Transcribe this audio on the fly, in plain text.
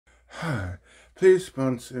Hi, please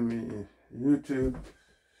sponsor me. YouTube.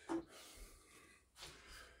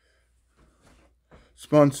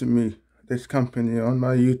 Sponsor me. This company on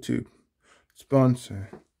my YouTube. Sponsor.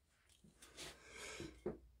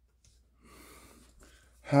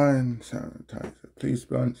 Hand sanitizer. Please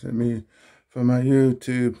sponsor me for my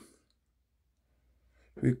YouTube.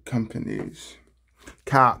 Big companies.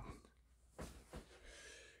 Cat.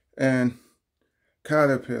 And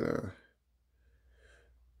Caterpillar.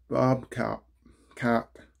 Bobcat. Cat.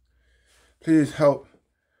 Please help.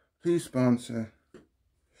 Please sponsor.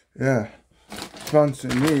 Yeah. Sponsor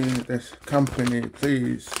me, this company,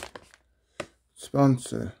 please.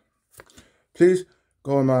 Sponsor. Please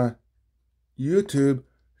go on my YouTube,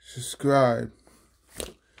 subscribe.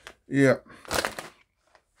 Yeah.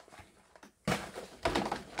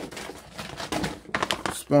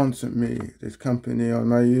 Sponsor me, this company on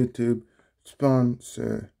my YouTube.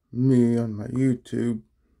 Sponsor me on my YouTube.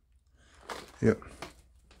 Yeah.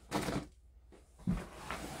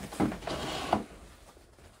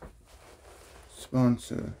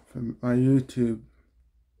 Sponsor for my YouTube.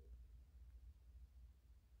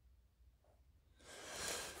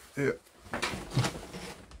 Yeah.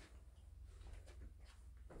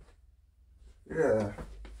 Yeah.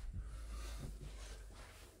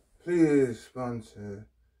 Please sponsor.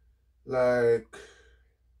 Like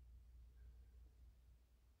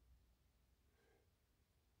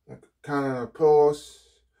Canada Post,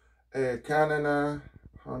 Air Canada,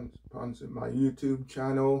 sponsor my YouTube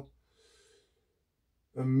channel.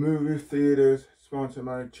 The movie theaters, sponsor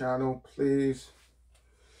my channel, please.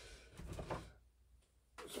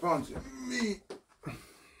 Sponsor me.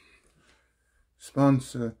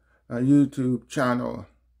 Sponsor my YouTube channel.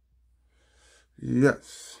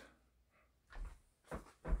 Yes.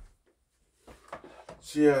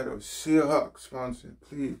 Seattle Seahawks sponsor,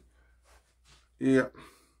 please. Yeah.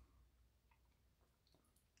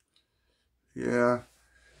 Yeah.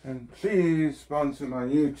 And please sponsor my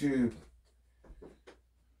YouTube.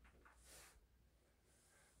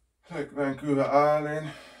 Like Vancouver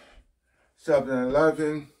Island,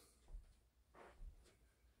 7-Eleven.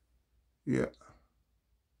 Yeah.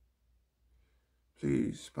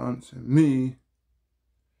 Please sponsor me.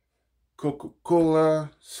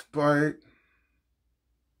 Coca-Cola, Sprite,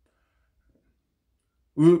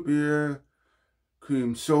 root beer,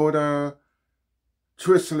 cream soda,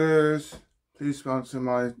 Twizzlers. Please sponsor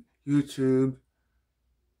my YouTube.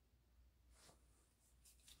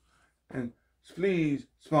 And please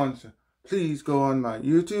sponsor. Please go on my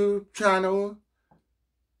YouTube channel.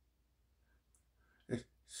 It's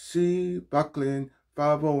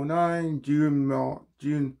cbuckland509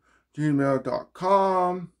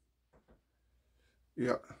 gmail.com.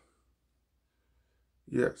 Yeah.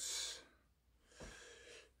 Yes.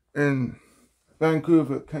 And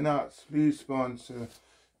Vancouver Canucks, please sponsor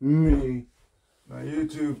me, my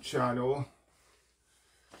YouTube channel.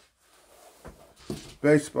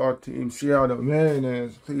 Baseball team, Seattle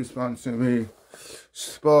Mariners, please sponsor me.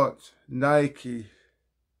 Sports, Nike,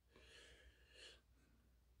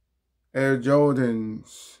 Air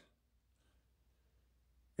Jordans,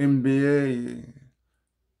 NBA,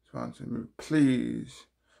 sponsor me, please.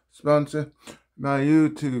 Sponsor my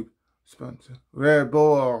YouTube, sponsor Red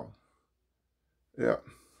Bull. Yeah.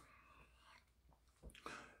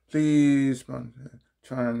 Please sponsor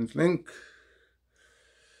TransLink,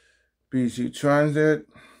 BC Transit,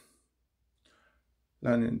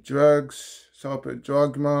 London Drugs, Salford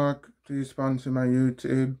Drug Mart, please sponsor my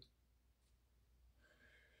YouTube.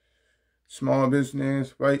 Small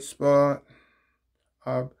business, White Spot,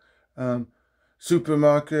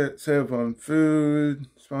 supermarket, Save on Food,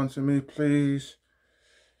 sponsor me please.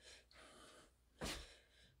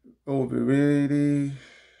 Over80,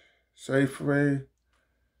 Safeway,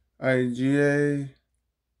 IGA.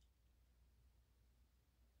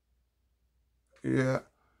 Yeah.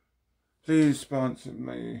 Please sponsor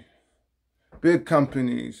me. Big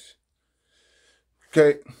companies.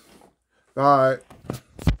 Okay. Bye.